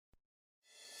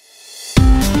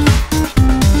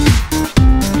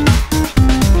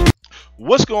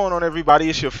What's going on, everybody?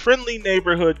 It's your friendly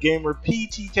neighborhood gamer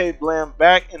PTK Blam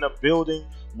back in the building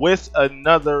with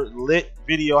another lit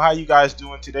video. How you guys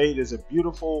doing today? It is a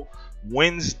beautiful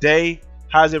Wednesday.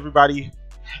 How's everybody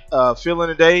feeling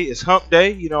today? It's hump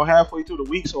day, you know, halfway through the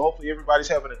week, so hopefully everybody's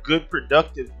having a good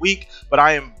productive week. But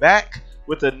I am back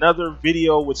with another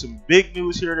video with some big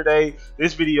news here today.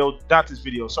 This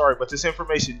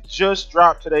information just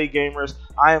dropped today, gamers.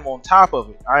 I am on top of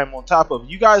it.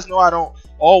 You guys know I don't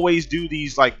always do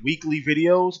these like weekly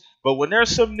videos, but when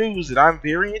there's some news that I'm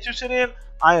very interested in,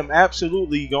 I am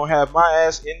absolutely gonna have my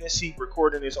ass in the seat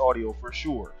recording this audio for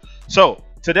sure. So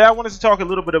today I wanted to talk a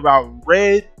little bit about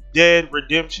Red Dead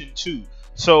Redemption 2.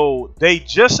 So they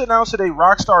just announced today,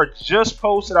 Rockstar just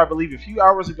posted, I believe a few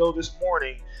hours ago this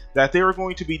morning, that they were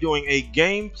going to be doing a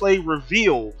gameplay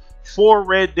reveal for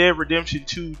Red Dead Redemption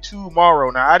 2 tomorrow.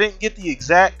 Now, I didn't get the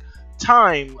exact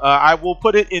time. I will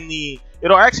put it in the...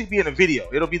 It'll actually be in a video.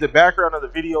 It'll be the background of the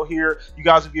video here. You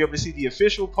guys will be able to see the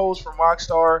official post from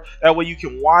Rockstar. That way you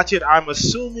can watch it. I'm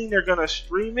assuming they're going to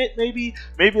stream it, maybe.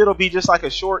 Maybe it'll be just like a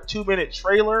short 2-minute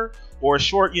trailer or a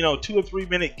short, 2 or 3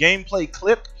 minute gameplay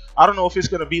clip. I don't know if it's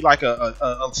going to be like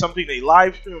something they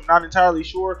live stream. I'm not entirely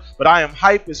sure, but I am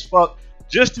hype as fuck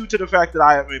just due to the fact that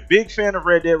I am a big fan of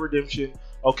Red Dead Redemption.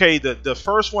 Okay, the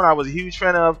first one I was a huge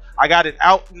fan of. I got it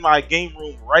out in my game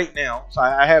room right now. So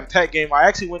I have that game. I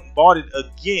actually went and bought it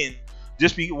again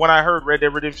just when I heard Red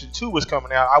Dead Redemption 2 was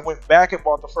coming out. I went back and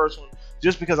bought the first one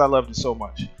just because I loved it so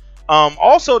much.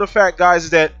 Also, the fact, guys, is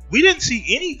that we didn't see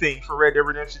anything for Red Dead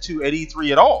Redemption 2 at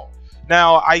E3 at all.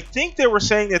 Now, I think they were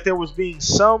saying that there was being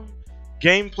some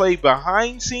gameplay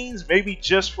behind scenes, maybe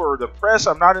just for the press.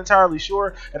 I'm not entirely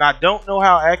sure, and I don't know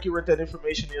how accurate that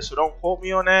information is, so don't quote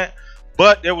me on that.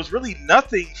 But there was really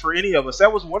nothing for any of us.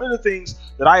 That was one of the things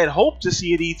that I had hoped to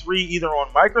see at E3, either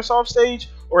on Microsoft stage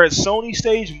or at Sony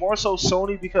stage. More so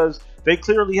Sony, because they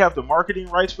clearly have the marketing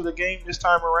rights for the game this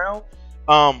time around.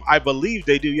 I believe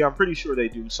they do. Yeah, I'm pretty sure they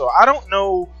do. So I don't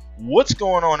know what's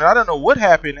going on, and I don't know what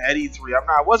happened at E3.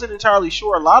 I wasn't entirely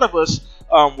sure. A lot of us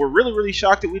were really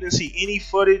shocked that we didn't see any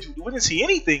footage. We didn't see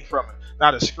anything from it.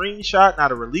 Not a screenshot,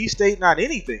 not a release date, not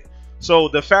anything. So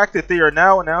the fact that they are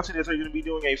now announcing that they're going to be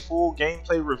doing a full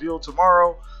gameplay reveal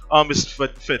tomorrow is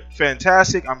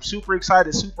fantastic. I'm super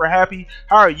excited, super happy.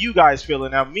 How are you guys feeling?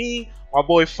 Now, me, my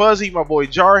boy Fuzzy, my boy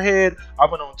Jarhead,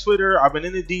 I've been on Twitter, I've been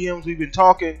in the DMs, we've been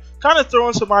talking, kind of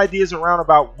throwing some ideas around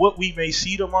about what we may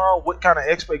see tomorrow, what kind of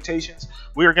expectations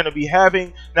we're going to be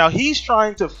having. Now, Fuzzy's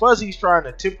trying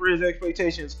to temper his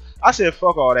expectations. I said,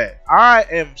 fuck all that. I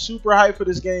am super hyped for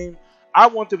this game. I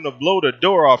want them to blow the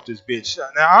door off this bitch.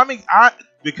 Now,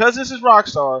 because this is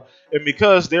Rockstar, and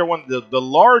because they're one of the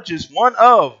largest, one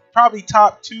of probably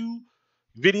top 2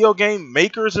 video game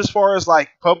makers as far as like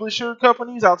publisher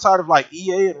companies outside of like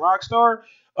EA and Rockstar,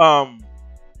 I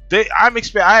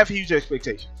have huge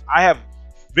expectations. I have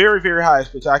very high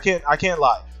expectations. I can't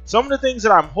lie. Some of the things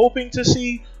that I'm hoping to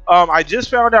see, I just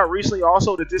found out recently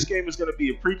also that this game is going to be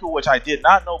a prequel, which I did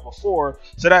not know before,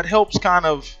 so that helps kind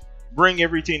of bring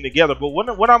everything together. But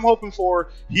what I'm hoping for,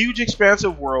 huge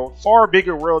expansive world, far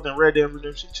bigger world than Red Dead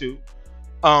Redemption 2.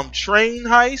 Train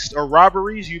heist or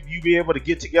robberies, you be able to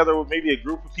get together with maybe a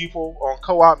group of people on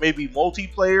co-op, maybe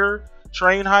multiplayer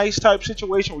train heist type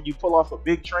situation where you pull off a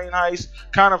big train heist,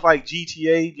 kind of like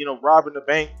GTA, robbing the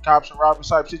bank, cops and robbers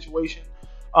type situation.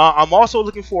 I'm also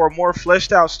looking for a more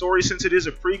fleshed out story. Since it is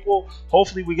a prequel,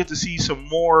 hopefully we get to see some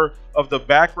more of the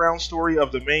background story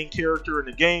of the main character in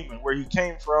the game and where he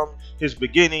came from, his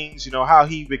beginnings, how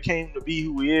he became to be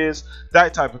who he is,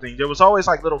 that type of thing. There was always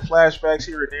like little flashbacks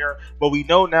here and there, but we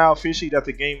know now officially that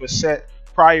the game was set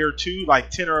prior to, like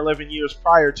 10 or 11 years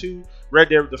prior to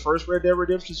the first Red Dead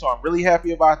Redemption, so I'm really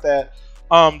happy about that.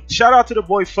 Shout out to the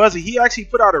boy Fuzzy. He actually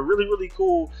put out a really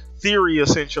cool theory,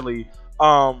 essentially.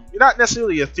 Not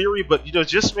necessarily a theory, but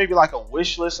just maybe like a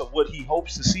wish list of what he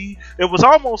hopes to see. It was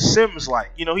almost Sims like.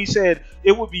 He said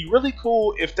it would be really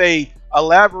cool if they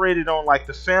elaborated on like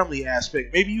the family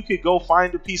aspect. Maybe you could go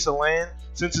find a piece of land,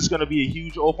 since it's going to be a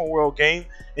huge open world game,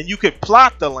 and you could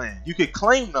plot the land. You could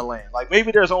claim the land. Like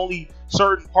maybe there's only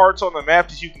certain parts on the map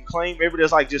that you can claim. Maybe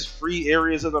there's like just free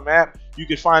areas of the map. You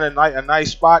could find a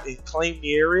nice spot and claim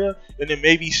the area, and then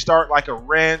maybe start like a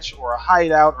ranch or a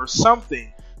hideout or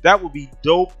something. That would be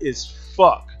dope as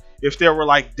fuck if there were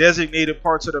like designated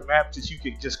parts of the map that you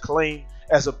could just claim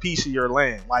as a piece of your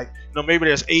land. Like, maybe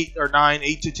there's 8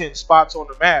 to 10 spots on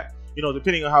the map,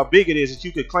 depending on how big it is, that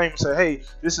you could claim and say, hey,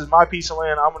 this is my piece of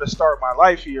land. I'm going to start my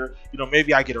life here.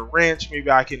 Maybe I get a ranch.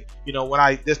 Maybe I can,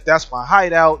 that's my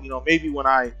hideout. Maybe when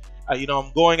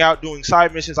I'm going out doing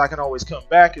side missions, I can always come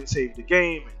back and save the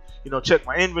game. And check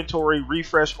my inventory,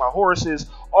 refresh my horses,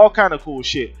 all kind of cool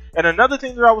shit. And another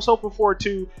thing that I was hoping for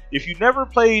too, if you never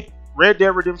played Red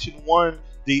Dead Redemption 1,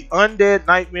 the Undead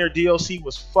Nightmare DLC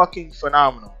was fucking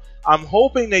phenomenal. I'm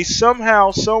hoping they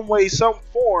somehow, some way, some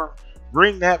form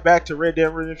bring that back to Red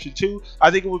Dead Redemption 2.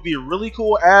 I think it would be a really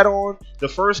cool add-on. The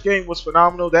first game was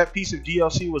phenomenal. That piece of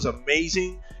DLC was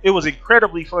amazing. It was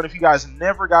incredibly fun. If you guys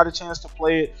never got a chance to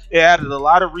play it, it added a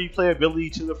lot of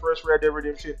replayability to the first Red Dead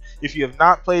Redemption. If you have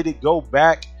not played it, go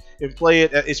back and play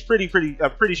it. It's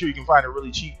I'm pretty sure you can find it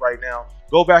really cheap right now.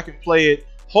 Go back and play it.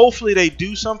 Hopefully they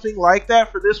do something like that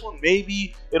for this one.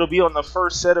 Maybe it'll be on the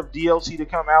first set of DLC to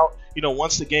come out,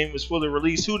 once the game is fully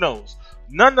released. Who knows?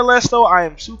 Nonetheless, though, I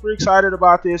am super excited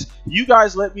about this. You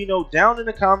guys let me know down in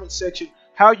the comment section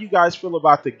how you guys feel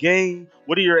about the game.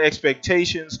 What are your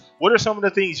expectations? What are some of the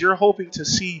things you're hoping to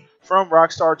see from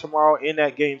Rockstar tomorrow in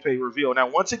that gameplay reveal? Now,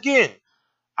 once again,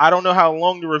 I don't know how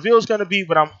long the reveal is going to be,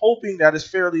 but I'm hoping that it's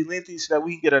fairly lengthy so that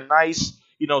we can get a nice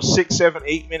 6, 7,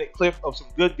 8 minute clip of some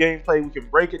good gameplay. We can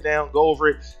break it down, go over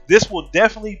it. This will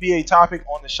definitely be a topic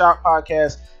on the Shop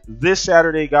Podcast this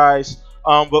Saturday, guys.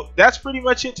 But that's pretty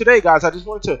much it today, guys. I just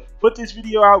wanted to put this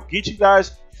video out, get you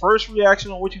guys first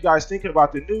reaction on what you guys thinking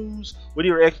about the news, what are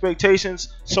your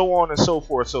expectations, so on and so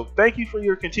forth. So thank you for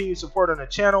your continued support on the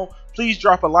channel. Please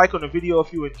drop a like on the video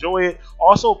if you enjoy it.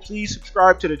 Also, please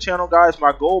subscribe to the channel, guys.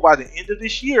 My goal by the end of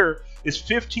this year is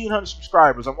 1,500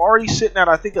 subscribers. I'm already sitting at,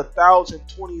 I think,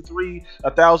 1,023,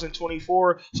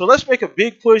 1,024. So let's make a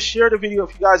big push. Share the video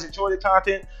if you guys enjoy the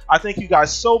content. I thank you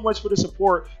guys so much for the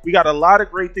support. We got a lot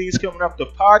of great things coming up. The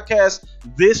podcast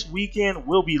this weekend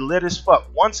will be lit as fuck.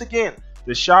 Once again,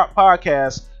 the Shop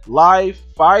Podcast live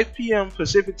 5 p.m.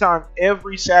 Pacific time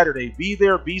every Saturday. Be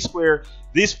there, be square.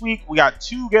 This week we got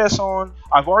 2 guests on.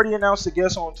 I've already announced the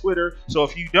guests on Twitter, so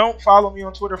if you don't follow me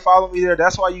on Twitter, follow me there.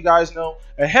 That's why you guys know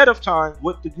ahead of time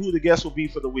who the guests will be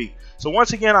for the week. So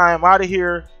once again, I am out of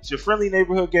here. It's your friendly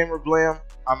neighborhood gamer Blam.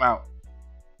 I'm out.